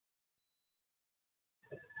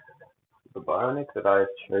The bionic that I have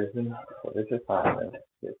chosen for this assignment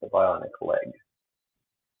is the bionic leg.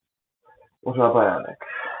 What are bionics?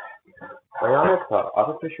 Bionics are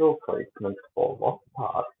artificial replacements for lost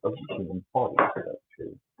parts of the human body, such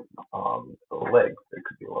as arms or legs. It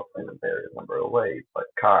could be lost in a various number of ways, like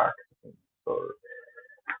car accidents or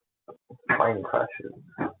plane crashes.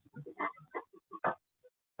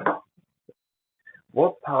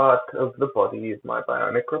 What part of the body is my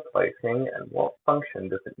bionic replacing, and what function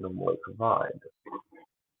does it normally provide?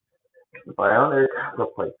 The bionic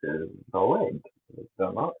replaces the leg, believe it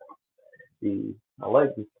or not. The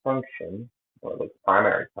leg's function, or the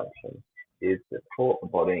primary function, is to support the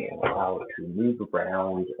body and allow it to move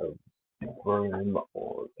around a room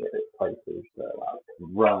or get it places that allow it to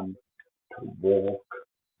run, to walk.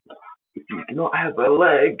 If you do not have a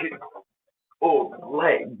leg or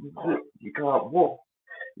legs, you can't walk.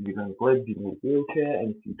 If you don't have legs, you need a wheelchair,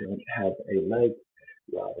 and if you don't have a leg,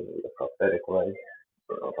 you either need a prosthetic leg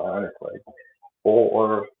or a bionic leg,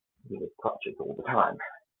 or you need crutches all the time.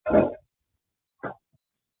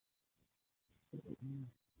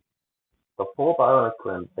 Before bionics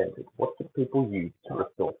were invented, what did people use to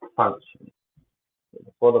restore function?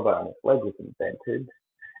 Before the bionic leg was invented,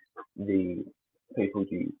 the people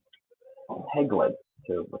used peg legs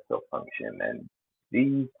to restore function, and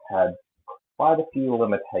these had quite a few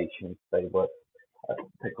limitations. They were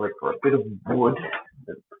particularly for a bit of wood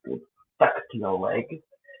that was stuck to your leg,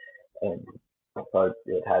 and so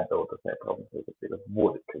it had all the same problems with a bit of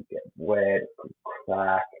wood. It could get wet, it could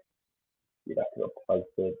crack, you'd have to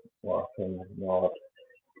replace it more often than not.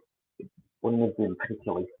 It wouldn't have been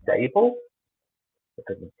particularly stable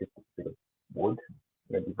because it's just a bit of wood,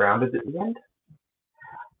 maybe rounded at the end,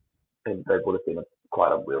 and they would have been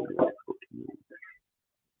quite unwieldy difficult to use.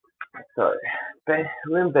 So,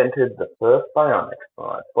 who invented the first bionic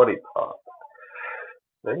body part?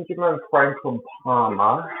 Benjamin Franklin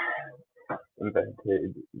Palmer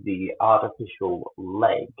invented the artificial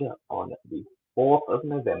leg on the 4th of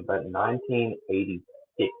November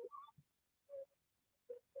 1986.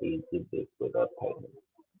 He did this with a patent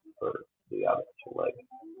for the artificial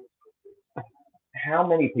leg. How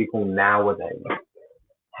many people nowadays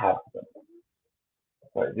have them?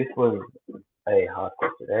 So this was a hard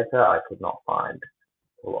question to answer. I could not find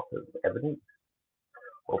a lot of evidence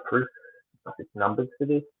or proof of its numbers for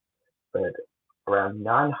this, but around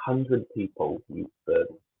 900 people use the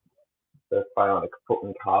bionic foot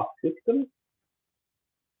and calf system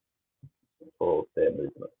for their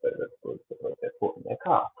movement, so that's their foot and their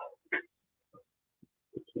calf.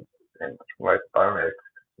 And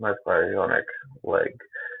most bionic leg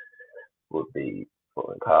would be foot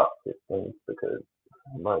and calf systems because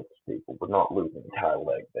most people would not lose an entire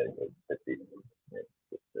leg. They would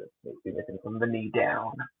be missing from the knee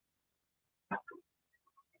down.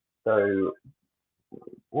 So,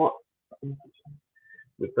 what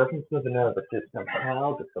with reference to the nervous system,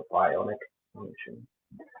 how does a bionic function?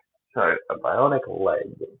 So, a bionic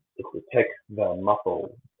leg, it detects the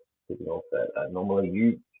muscle signals that are normally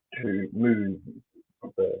used to move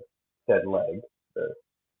the said leg, the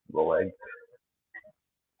leg,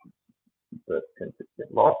 but since it's been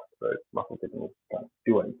lost, those muscle signals can't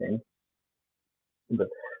do anything. But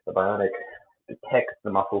the bionic detects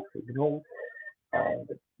the muscle signals and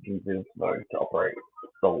uses those to operate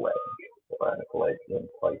the leg. The bionic leg in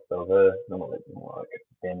place over normally like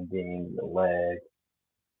bending the leg,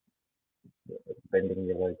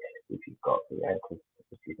 if you've got the ankle,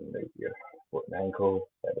 if you can move your foot and ankle,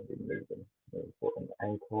 that'll be moving your foot and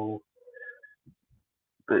ankle.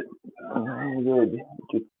 But it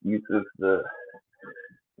just uses the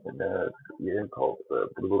nerves, your impulse,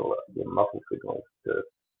 your muscle signals to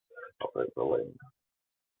operate the leg.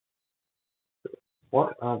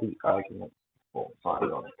 What are the arguments for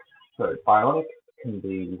bionic? So bionic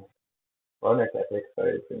ethics, so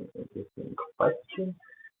it's an interesting question.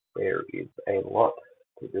 There is a lot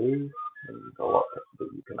to do and a lot that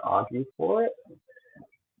you can argue for it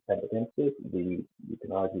and against it. You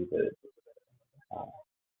can argue that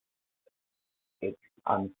it's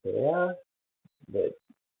unfair that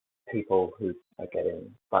people who are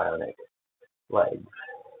getting bionic legs,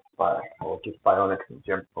 or just bionics in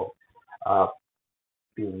general, are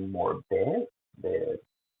being more advanced. They're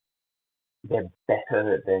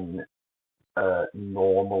better than a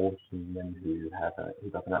normal human who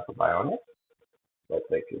doesn't have a bionic. Like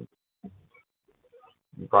they could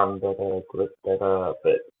run better, grip better,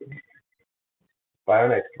 but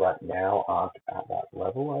bionics right now aren't at that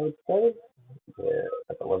level, I would say. They're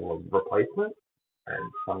at the level of replacement,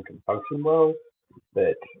 and some can function well,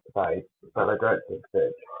 but I don't think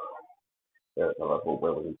that they're at the level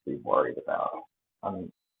where we need to be worried about.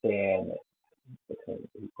 Dan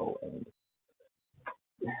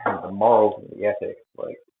morals and the ethics.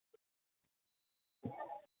 Like,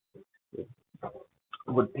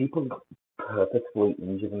 would people purposefully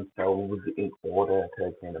injure themselves in order to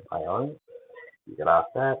gain a bionic? You could ask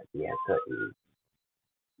that. The answer is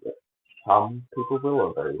yes. Some people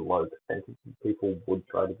will, a very low percentage of people would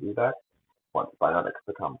try to do that once bionics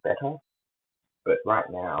become better. But right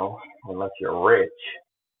now, unless you're rich,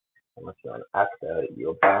 unless you're an actor,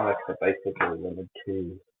 your bionics are basically limited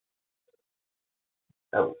to.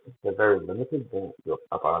 Oh, they're very limited in your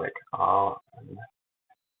a bionic arm and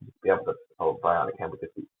be able to, or bionic hand would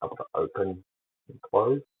just be able to open and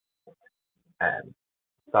close. And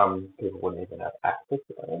some people wouldn't even have access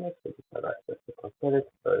to bionics, they just have access to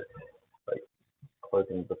prosthetics. So, like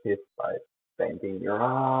closing the fist by bending your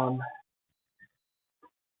arm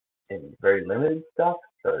and very limited stuff.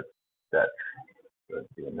 So that's good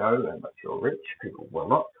to know, unless you're rich, people will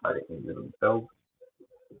not try to injure themselves.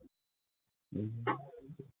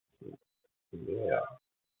 Yeah.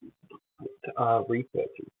 What are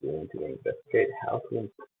researchers doing to investigate how to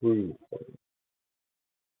improve things?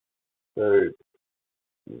 So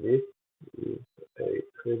this is a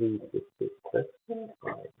pretty difficult question.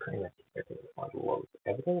 I pretty much can find a lot of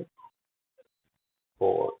evidence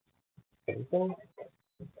for anything.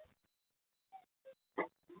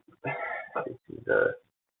 This is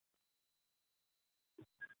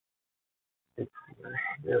it's,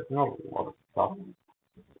 there's not a lot of stuff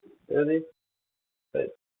for this, but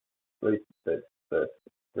research, the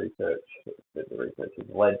research, the research has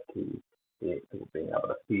led to people being able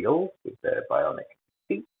to feel with their bionic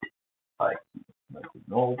feet, like most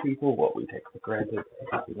normal people, what we take for granted,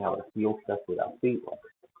 being able to feel stuff with our feet, like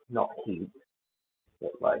not heat,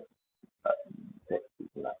 but like sex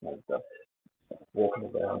and that kind of stuff. Walking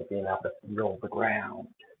around, being able to feel the ground.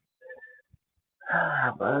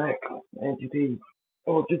 Bionic amputees,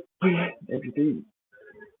 or just amputees.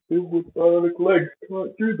 People with bionic legs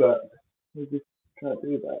can't do that. They just can't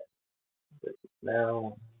do that. But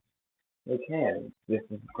now they can. This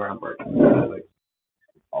is groundbreaking. Like,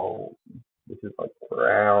 oh, this is like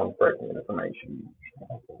groundbreaking information.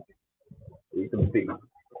 These will be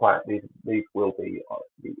quite. These will be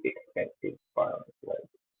the expensive bionic